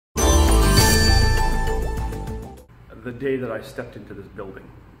the day that I stepped into this building,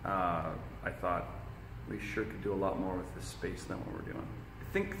 I thought we sure could do a lot more with this space than what we're doing.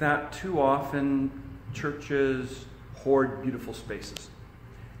 I think that too often churches hoard beautiful spaces.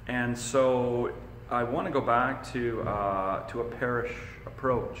 And so I want to go back to a parish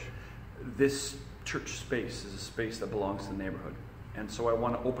approach. This church space is a space that belongs to the neighborhood. And so I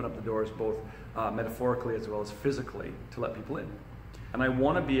want to open up the doors both metaphorically as well as physically to let people in. And I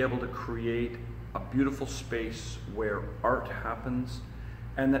want to be able to create a beautiful space where art happens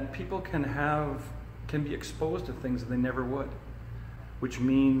and that people can be exposed to things that they never would, which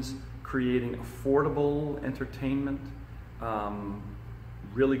means creating affordable entertainment,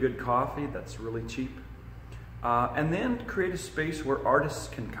 really good coffee that's really cheap, and then create a space where artists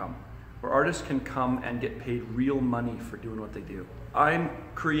can come and get paid real money for doing what they do. I'm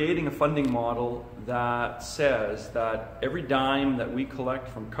creating a funding model that says that every dime that we collect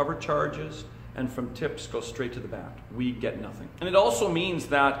from cover charges and from tips goes straight to the band. We get nothing. And it also means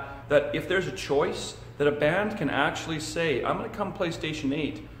that if there's a choice, that a band can actually say, I'm going to come play Station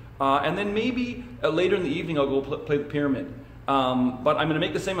 8, and then maybe later in the evening I'll go play the Pyramid. But I'm going to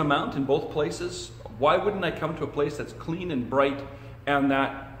make the same amount in both places. Why wouldn't I come to a place that's clean and bright and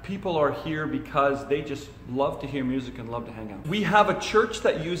that people are here because they just love to hear music and love to hang out? We have a church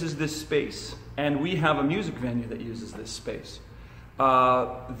that uses this space, and we have a music venue that uses this space.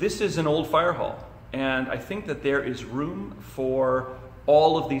 This is an old fire hall, and I think that there is room for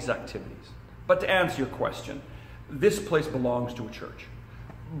all of these activities. But to answer your question, this place belongs to a church.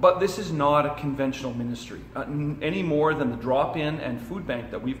 But this is not a conventional ministry, any more than the drop-in and food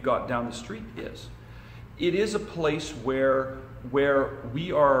bank that we've got down the street is. It is a place where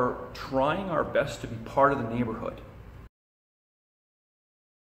we are trying our best to be part of the neighborhood.